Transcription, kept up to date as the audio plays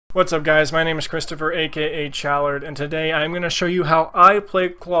What's up guys, my name is Christopher aka Challard, and today I'm going to show you how I play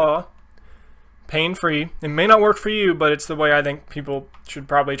Claw pain-free. It may not work for you, but it's the way I think people should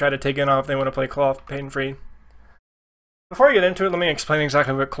probably try to take it off if they want to play Claw pain-free. Before I get into it, let me explain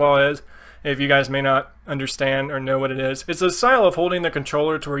exactly what Claw is, if you guys may not understand or know what it is. It's a style of holding the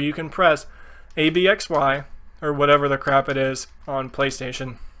controller to where you can press A, B, X, Y, or whatever the crap it is on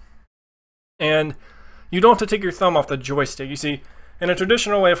PlayStation. And you don't have to take your thumb off the joystick. You see, in a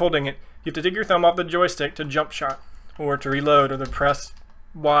traditional way of holding it, you have to take your thumb off the joystick to jump shot, or to reload, or to press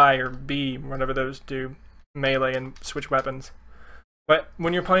Y or B, whatever those do, melee and switch weapons. But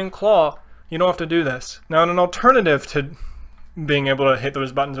when you're playing Claw, you don't have to do this. Now, an alternative to being able to hit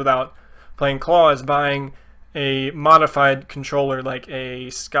those buttons without playing Claw is buying a modified controller like a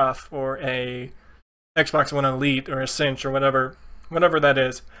Scuff or a Xbox One Elite or a Cinch or whatever that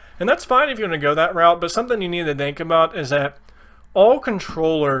is. And that's fine if you want to go that route, but something you need to think about is that all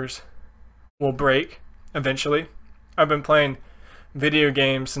controllers will break eventually. I've been playing video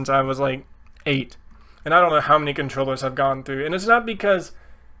games since I was like 8, and I don't know how many controllers I've gone through. And it's not because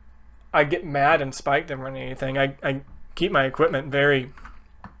I get mad and spike them or anything. I keep my equipment very,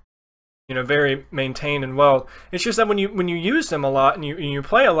 very maintained and well. It's just that when you use them a lot and you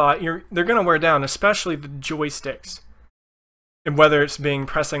play a lot, they're gonna wear down, especially the joysticks. And whether it's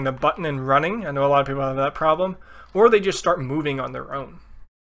pressing the button and running, I know a lot of people have that problem, or they just start moving on their own.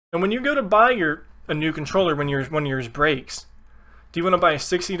 And when you go to buy a new controller when yours breaks, do you want to buy a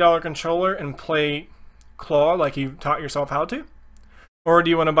 $60 controller and play Claw like you taught yourself how to? Or do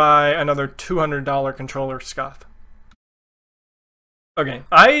you want to buy another $200 controller Scuff? Okay,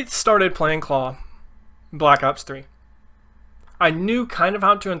 I started playing Claw Black Ops 3. I knew kind of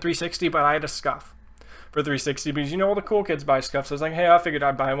how to in 360, but I had a Scuff for 360 because all the cool kids buy Scuffs. So I was like, hey, I figured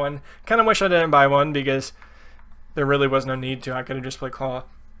I'd buy one. Kind of wish I didn't buy one because there really was no need to. I could have just played Claw.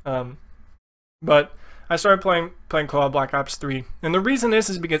 But I started playing Claw Black Ops 3. And the reason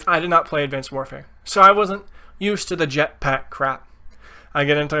is because I did not play Advanced Warfare. So I wasn't used to the jetpack crap. I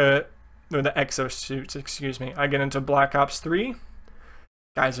get into the exosuits, excuse me. I get into Black Ops 3.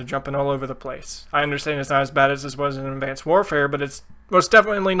 Guys are jumping all over the place. I understand it's not as bad as this was in Advanced Warfare, but it's most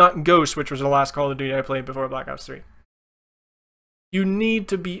definitely not Ghost, which was the last Call of Duty I played before Black Ops 3. You need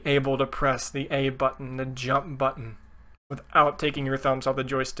to be able to press the A button, the jump button, without taking your thumbs off the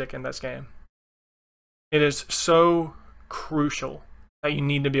joystick in this game. It is so crucial that you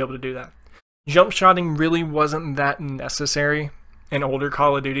need to be able to do that. Jump shotting really wasn't that necessary in older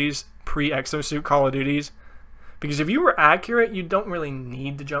Call of Duties, pre-exosuit Call of Duties, because if you were accurate, you don't really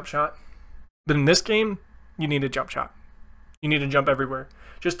need to jump shot. But in this game, you need a jump shot. You need to jump everywhere.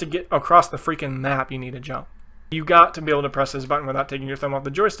 Just to get across the freaking map, you need to jump. You got to be able to press this button without taking your thumb off the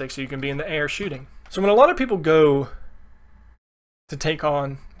joystick so you can be in the air shooting. So when a lot of people go to take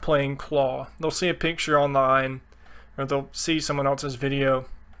on playing Claw, they'll see a picture online or they'll see someone else's video,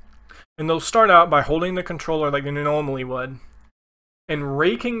 and they'll start out by holding the controller like they normally would and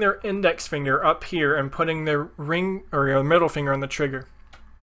raking their index finger up here and putting their ring or your middle finger on the trigger.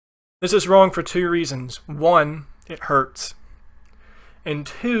 This is wrong for two reasons. One, it hurts. And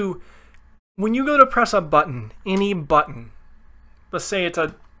two, when you go to press a button, any button, let's say it's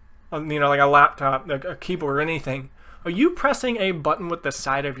like a laptop, a keyboard or anything, are you pressing a button with the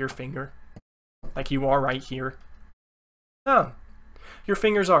side of your finger? Like you are right here? No. Your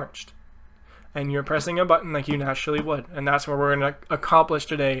finger's arched. And you're pressing a button like you naturally would. And that's what we're going to accomplish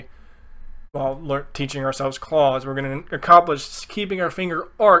today while teaching ourselves Claws. We're going to accomplish keeping our finger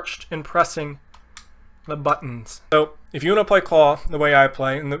arched and pressing the buttons. So if you want to play Claw the way I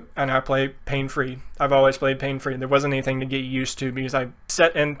play, and I play pain-free, I've always played pain-free. There wasn't anything to get used to because I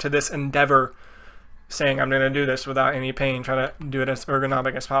set into this endeavor saying I'm going to do this without any pain, try to do it as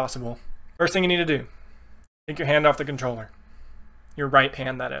ergonomic as possible. First thing you need to do, take your hand off the controller. Your right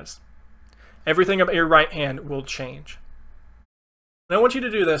hand, that is. Everything about your right hand will change. And I want you to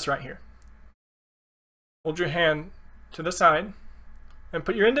do this right here. Hold your hand to the side and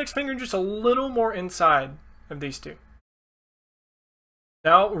put your index finger just a little more inside of these two.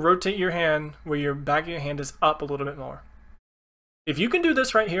 Now rotate your hand where your back of your hand is up a little bit more. If you can do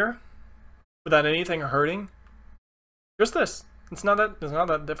this right here without anything hurting, just this. It's not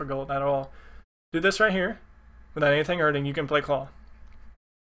that difficult at all. Do this right here without anything hurting. You can play Claw.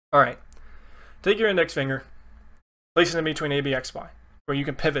 All right. Take your index finger, place it in between A, B, X, Y, where you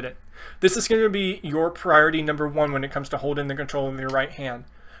can pivot it. This is going to be your priority number one when it comes to holding the controller with your right hand.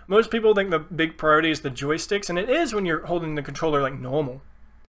 Most people think the big priority is the joysticks, and it is when you're holding the controller like normal.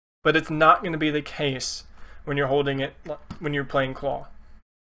 But it's not going to be the case when you're holding it, when you're playing Claw.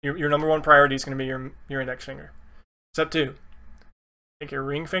 Your number one priority is going to be your index finger. Step 2. take your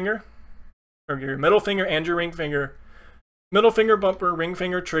ring finger, or your middle finger and your ring finger, middle finger bumper, ring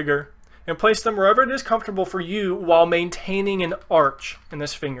finger trigger, and place them wherever it is comfortable for you while maintaining an arch in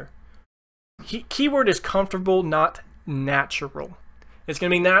this finger. Keyword is comfortable, not natural. It's going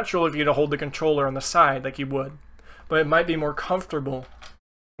to be natural if you to hold the controller on the side like you would, but it might be more comfortable,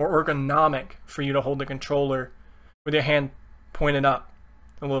 more ergonomic for you to hold the controller with your hand pointed up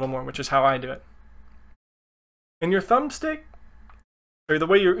a little more, which is how I do it. And your thumbstick, or the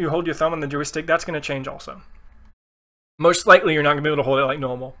way you hold your thumb on the joystick, that's going to change also. Most likely you're not going to be able to hold it like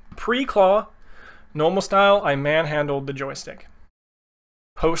normal. Pre-claw, normal style, I manhandled the joystick.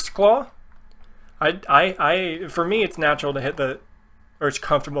 Post-claw, for me it's natural to hit the, or it's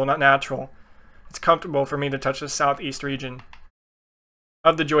comfortable, not natural. It's comfortable for me to touch the southeast region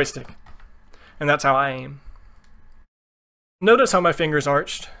of the joystick. And that's how I aim. Notice how my finger's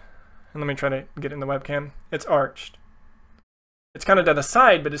arched. And let me try to get in the webcam. It's arched. It's kind of to the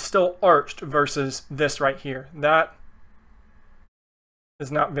side, but it's still arched versus this right here. That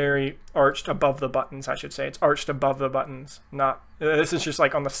is not very arched above the buttons, I should say. It's arched above the buttons. Not. This is just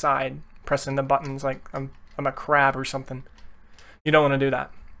like on the side, pressing the buttons like I'm a crab or something. You don't want to do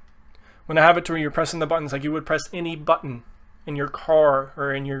that. When I have it to where you're pressing the buttons like you would press any button in your car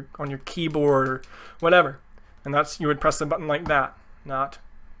or on your keyboard or whatever. And that's, you would press the button like that, not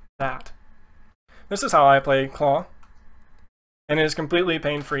that. This is how I play claw. And it is completely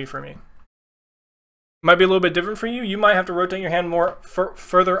pain-free for me. Might be a little bit different for you. You might have to rotate your hand more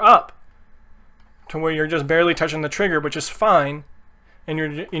further up to where you're just barely touching the trigger, which is fine. And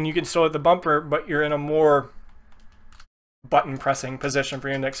you can still hit the bumper, but you're in a more button pressing position for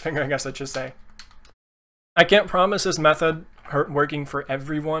your index finger, I guess I should say. I can't promise this method working for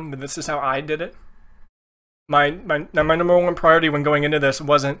everyone, but this is how I did it. My number one priority when going into this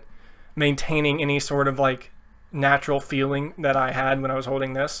wasn't maintaining any sort of like natural feeling that I had when I was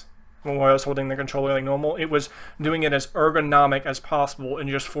holding this, when I was holding the controller like normal. It was doing it as ergonomic as possible and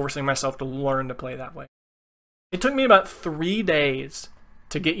just forcing myself to learn to play that way. It took me about 3 days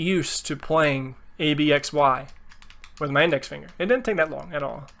to get used to playing ABXY with my index finger. It didn't take that long at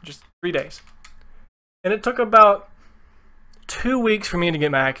all, just 3 days. And it took about 2 weeks for me to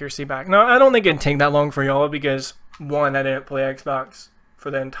get my accuracy back. Now, I don't think it'd take that long for y'all because, one, I didn't play Xbox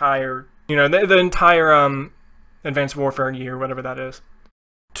for the entire, the entire Advanced Warfare year, whatever that is.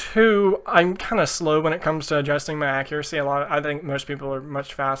 2, I'm kind of slow when it comes to adjusting my accuracy. I think most people are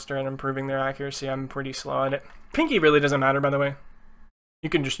much faster at improving their accuracy. I'm pretty slow at it. Pinky really doesn't matter, by the way. You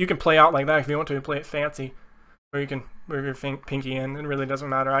can play out like that if you want to, play it fancy. Or you can move your pinky in. It really doesn't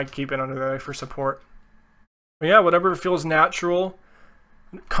matter. I keep it under there for support. But yeah, whatever feels natural,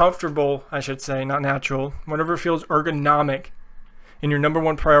 comfortable, I should say, not natural. Whatever feels ergonomic. And your number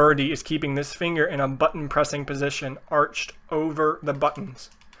one priority is keeping this finger in a button pressing position, arched over the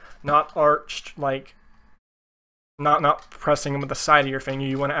buttons. Not arched like, not pressing them with the side of your finger.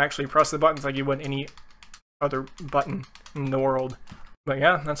 You want to actually press the buttons like you would any other button in the world. But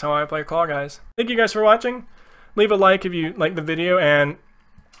yeah, that's how I play claw, guys. Thank you guys for watching. Leave a like if you like the video and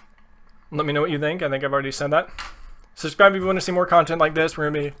let me know what you think. I think I've already said that. Subscribe if you want to see more content like this.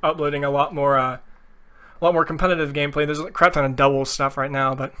 We're going to be uploading a lot more competitive gameplay. There's a crap ton of double stuff right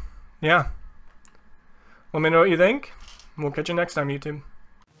now, but yeah. Let me know what you think. We'll catch you next time, YouTube.